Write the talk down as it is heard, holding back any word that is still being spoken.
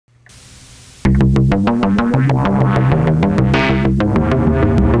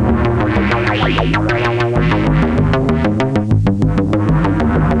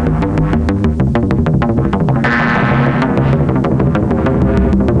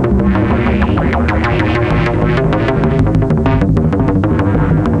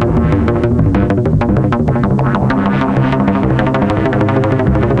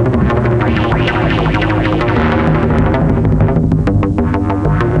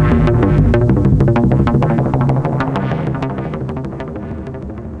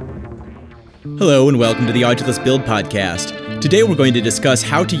Hello and welcome to the Audulus Build Podcast. Today we're going to discuss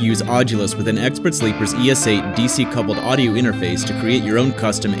how to use Audulus with an Expert Sleeper's ES-8 DC-coupled audio interface to create your own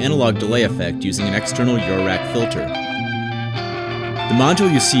custom analog delay effect using an external Eurorack filter. The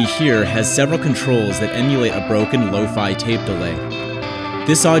module you see here has several controls that emulate a broken lo-fi tape delay.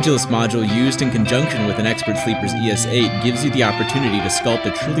 This Audulus module used in conjunction with an Expert Sleeper's ES-8 gives you the opportunity to sculpt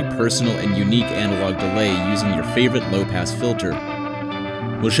a truly personal and unique analog delay using your favorite low-pass filter.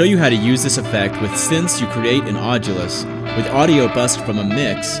 We'll show you how to use this effect with synths you create in Audulus, with audio bust from a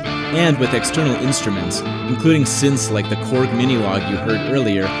mix, and with external instruments, including synths like the Korg Mini-Log you heard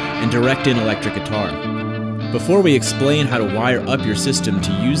earlier and direct-in electric guitar. Before we explain how to wire up your system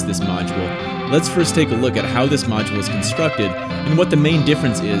to use this module, let's first take a look at how this module is constructed and what the main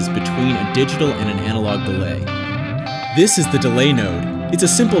difference is between a digital and an analog delay. This is the delay node. It's a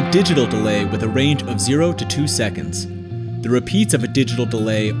simple digital delay with a range of 0 to 2 seconds. The repeats of a digital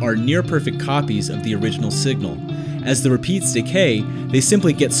delay are near-perfect copies of the original signal. As the repeats decay, they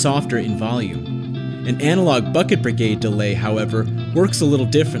simply get softer in volume. An analog bucket brigade delay, however, works a little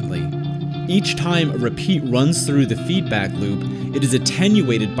differently. Each time a repeat runs through the feedback loop, it is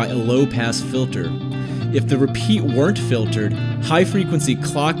attenuated by a low-pass filter. If the repeat weren't filtered, high-frequency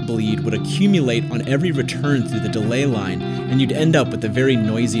clock bleed would accumulate on every return through the delay line, and you'd end up with a very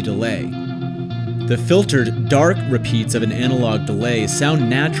noisy delay. The filtered, dark repeats of an analog delay sound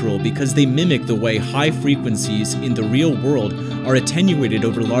natural because they mimic the way high frequencies in the real world are attenuated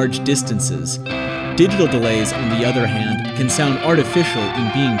over large distances. Digital delays, on the other hand, can sound artificial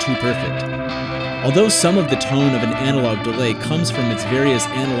in being too perfect. Although some of the tone of an analog delay comes from its various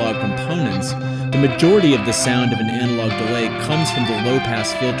analog components, the majority of the sound of an analog delay comes from the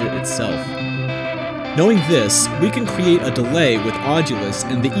low-pass filter itself. Knowing this, we can create a delay with Audulus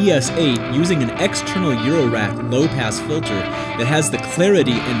and the ES-8 using an external Eurorack low-pass filter that has the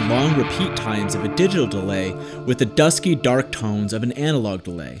clarity and long repeat times of a digital delay with the dusky dark tones of an analog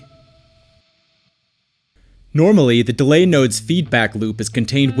delay. Normally, the delay node's feedback loop is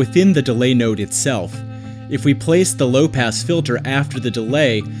contained within the delay node itself. If we place the low-pass filter after the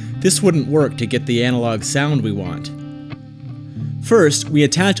delay, this wouldn't work to get the analog sound we want. First, we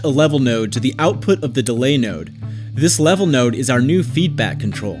attach a level node to the output of the delay node. This level node is our new feedback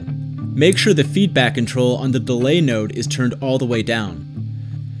control. Make sure the feedback control on the delay node is turned all the way down.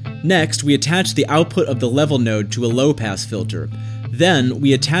 Next, we attach the output of the level node to a low-pass filter. Then,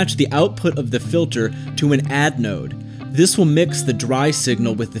 we attach the output of the filter to an add node. This will mix the dry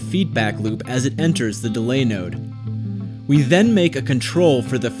signal with the feedback loop as it enters the delay node. We then make a control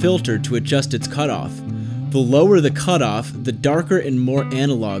for the filter to adjust its cutoff. The lower the cutoff, the darker and more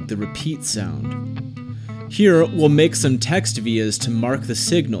analog the repeat sound. Here, we'll make some text vias to mark the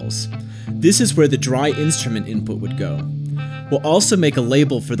signals. This is where the dry instrument input would go. We'll also make a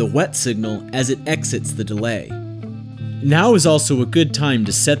label for the wet signal as it exits the delay. Now is also a good time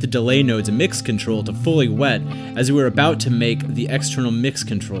to set the delay node's mix control to fully wet, as we're about to make the external mix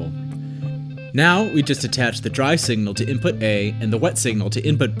control. Now, we just attach the dry signal to input A and the wet signal to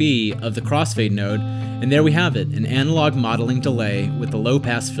input B of the crossfade node, and there we have it, an analog modeling delay with the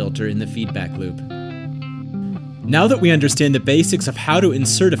low-pass filter in the feedback loop. Now that we understand the basics of how to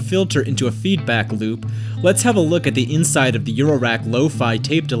insert a filter into a feedback loop, let's have a look at the inside of the Eurorack Lo-Fi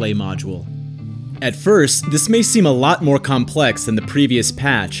tape delay module. At first, this may seem a lot more complex than the previous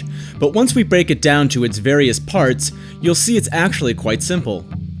patch, but once we break it down to its various parts, you'll see it's actually quite simple.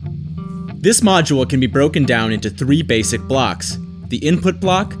 This module can be broken down into 3 basic blocks: the input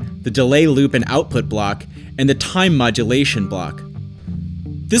block, the delay loop and output block, and the time modulation block.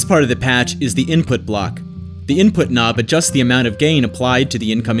 This part of the patch is the input block. The input knob adjusts the amount of gain applied to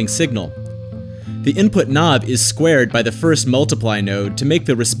the incoming signal. The input knob is squared by the first multiply node to make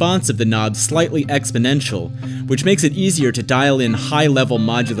the response of the knob slightly exponential, which makes it easier to dial in high-level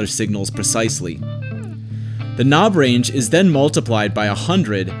modular signals precisely. The knob range is then multiplied by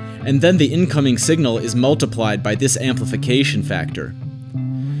 100, and then the incoming signal is multiplied by this amplification factor.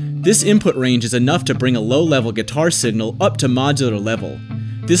 This input range is enough to bring a low-level guitar signal up to modular level.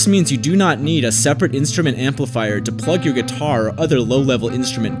 This means you do not need a separate instrument amplifier to plug your guitar or other low-level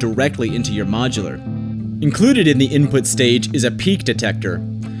instrument directly into your modular. Included in the input stage is a peak detector.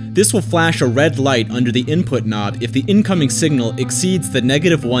 This will flash a red light under the input knob if the incoming signal exceeds the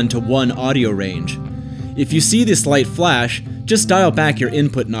 -1 to 1 audio range. If you see this light flash, just dial back your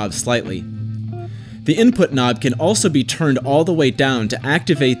input knob slightly. The input knob can also be turned all the way down to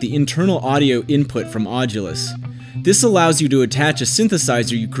activate the internal audio input from Audulus. This allows you to attach a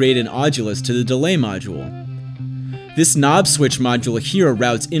synthesizer you create in Audulus to the delay module. This knob switch module here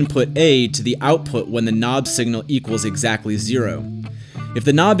routes input A to the output when the knob signal equals exactly 0. If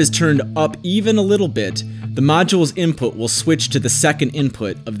the knob is turned up even a little bit, the module's input will switch to the second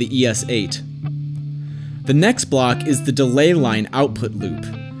input of the ES-8. The next block is the delay line output loop.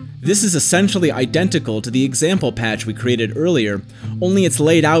 This is essentially identical to the example patch we created earlier, only it's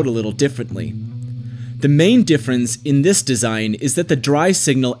laid out a little differently. The main difference in this design is that the dry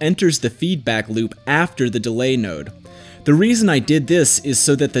signal enters the feedback loop after the delay node. The reason I did this is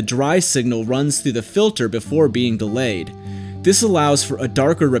so that the dry signal runs through the filter before being delayed. This allows for a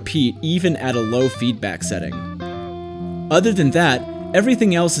darker repeat even at a low feedback setting. Other than that,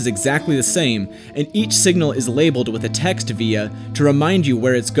 everything else is exactly the same, and each signal is labeled with a text via to remind you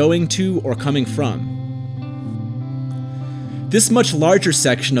where it's going to or coming from. This much larger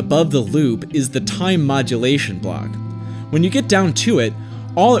section above the loop is the time modulation block. When you get down to it,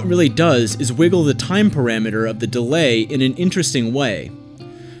 all it really does is wiggle the time parameter of the delay in an interesting way.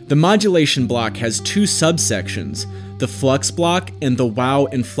 The modulation block has two subsections, the flux block and the wow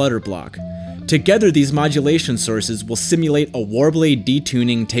and flutter block. Together, these modulation sources will simulate a warbly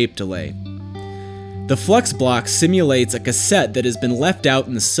detuning tape delay. The flux block simulates a cassette that has been left out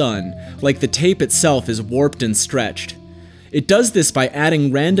in the sun, like the tape itself is warped and stretched. It does this by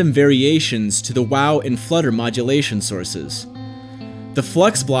adding random variations to the wow and flutter modulation sources. The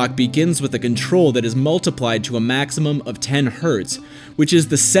flux block begins with a control that is multiplied to a maximum of 10 Hz, which is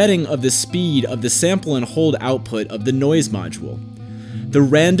the setting of the speed of the sample and hold output of the noise module. The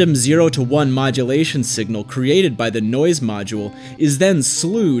random 0 to 1 modulation signal created by the noise module is then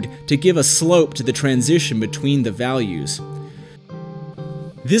slewed to give a slope to the transition between the values.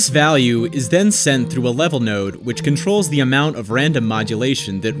 This value is then sent through a level node, which controls the amount of random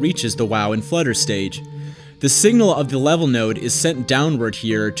modulation that reaches the wow and flutter stage. The signal of the level node is sent downward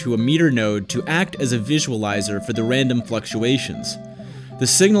here to a meter node to act as a visualizer for the random fluctuations. The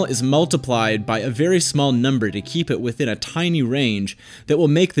signal is multiplied by a very small number to keep it within a tiny range that will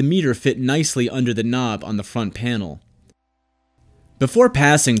make the meter fit nicely under the knob on the front panel. Before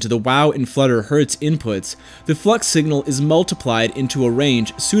passing to the wow and flutter Hertz inputs, the flux signal is multiplied into a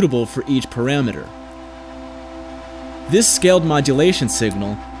range suitable for each parameter. This scaled modulation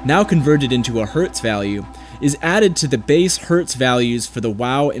signal, now converted into a Hertz value, is added to the base Hertz values for the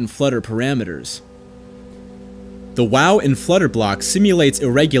wow and flutter parameters. The wow and flutter block simulates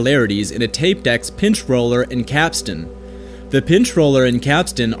irregularities in a tape deck's pinch roller and capstan. The pinch roller and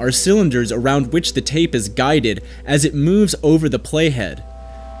capstan are cylinders around which the tape is guided as it moves over the playhead.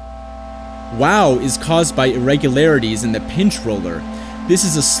 Wow is caused by irregularities in the pinch roller. This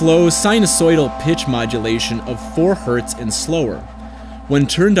is a slow sinusoidal pitch modulation of 4 Hz and slower. When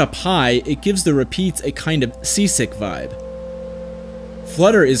turned up high, it gives the repeats a kind of seasick vibe.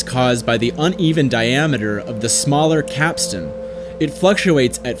 Flutter is caused by the uneven diameter of the smaller capstan. It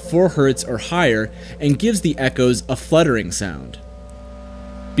fluctuates at 4 Hz or higher and gives the echoes a fluttering sound.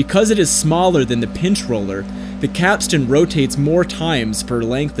 Because it is smaller than the pinch roller, the capstan rotates more times per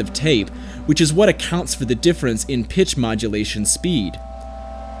length of tape, which is what accounts for the difference in pitch modulation speed.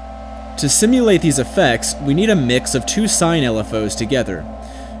 To simulate these effects, we need a mix of 2 sine LFOs together.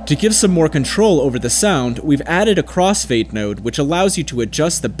 To give some more control over the sound, we've added a crossfade node which allows you to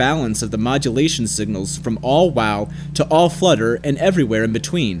adjust the balance of the modulation signals from all wow to all flutter and everywhere in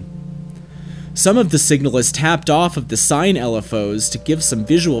between. Some of the signal is tapped off of the sine LFOs to give some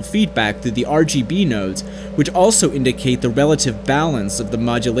visual feedback through the RGB nodes, which also indicate the relative balance of the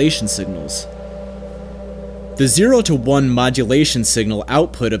modulation signals. The 0 to 1 modulation signal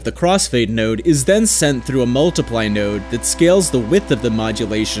output of the crossfade node is then sent through a multiply node that scales the width of the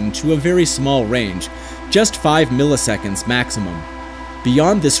modulation to a very small range, just 5 milliseconds maximum.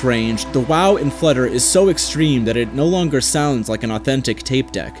 Beyond this range, the wow and flutter is so extreme that it no longer sounds like an authentic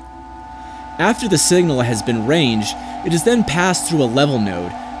tape deck. After the signal has been ranged, it is then passed through a level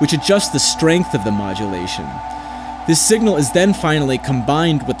node, which adjusts the strength of the modulation. This signal is then finally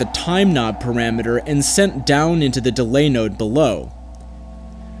combined with the time knob parameter and sent down into the delay node below.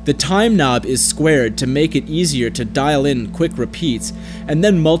 The time knob is squared to make it easier to dial in quick repeats, and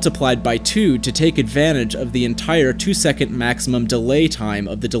then multiplied by 2 to take advantage of the entire 2-second maximum delay time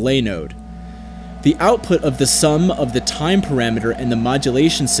of the delay node. The output of the sum of the time parameter and the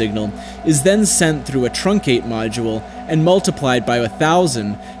modulation signal is then sent through a truncate module and multiplied by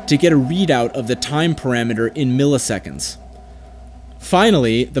 1000 to get a readout of the time parameter in milliseconds.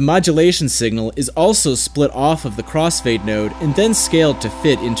 Finally, the modulation signal is also split off of the crossfade node and then scaled to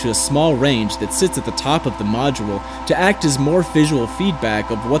fit into a small range that sits at the top of the module to act as more visual feedback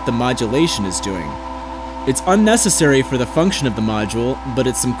of what the modulation is doing. It's unnecessary for the function of the module, but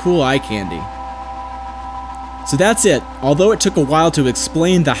it's some cool eye candy. So that's it. Although it took a while to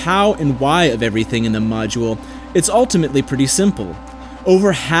explain the how and why of everything in the module, it's ultimately pretty simple.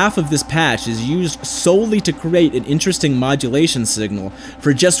 Over half of this patch is used solely to create an interesting modulation signal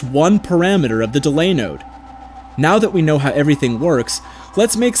for just one parameter of the delay node. Now that we know how everything works,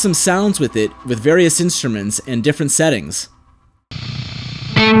 let's make some sounds with it with various instruments and different settings.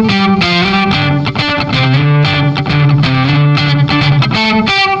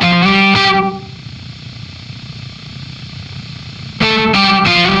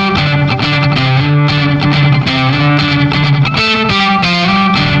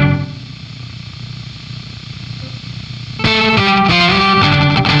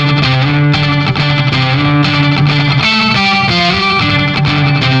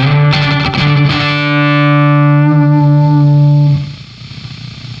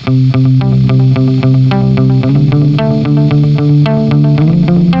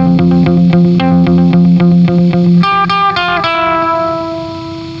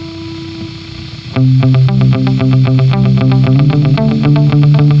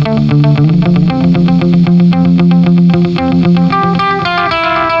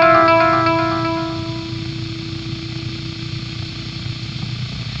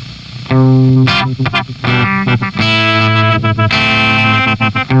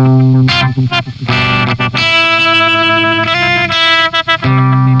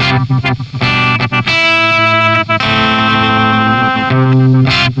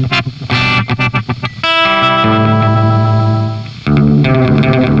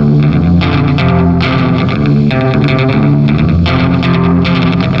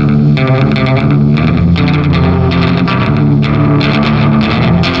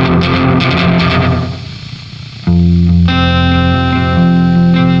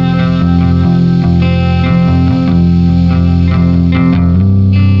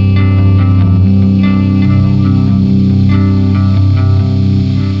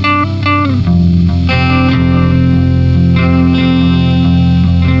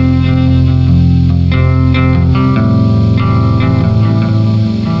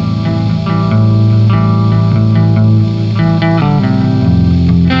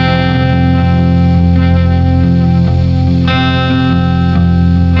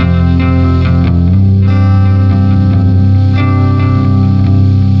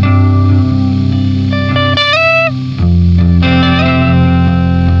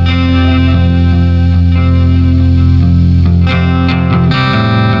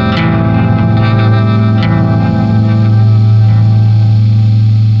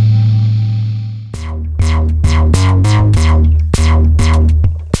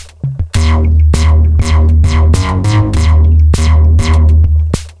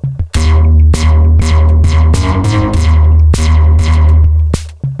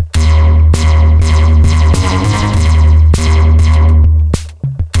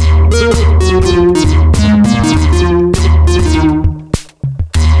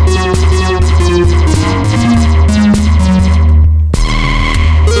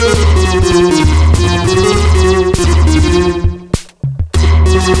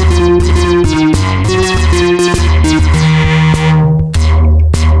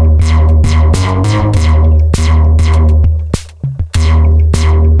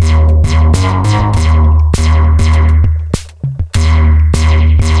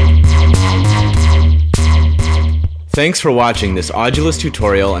 Thanks for watching this Audulus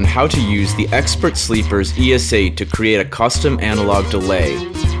tutorial on how to use the Expert Sleeper's ES-8 to create a custom analog delay.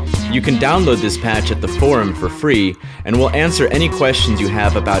 You can download this patch at the forum for free, and we'll answer any questions you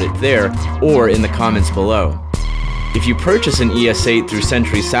have about it there or in the comments below. If you purchase an ES-8 through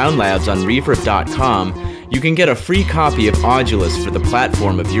Century Sound Labs on Reverb.com, you can get a free copy of Audulus for the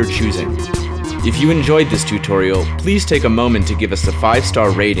platform of your choosing. If you enjoyed this tutorial, please take a moment to give us a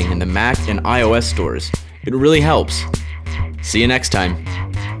 5-star rating in the Mac and iOS stores. It really helps. See you next time.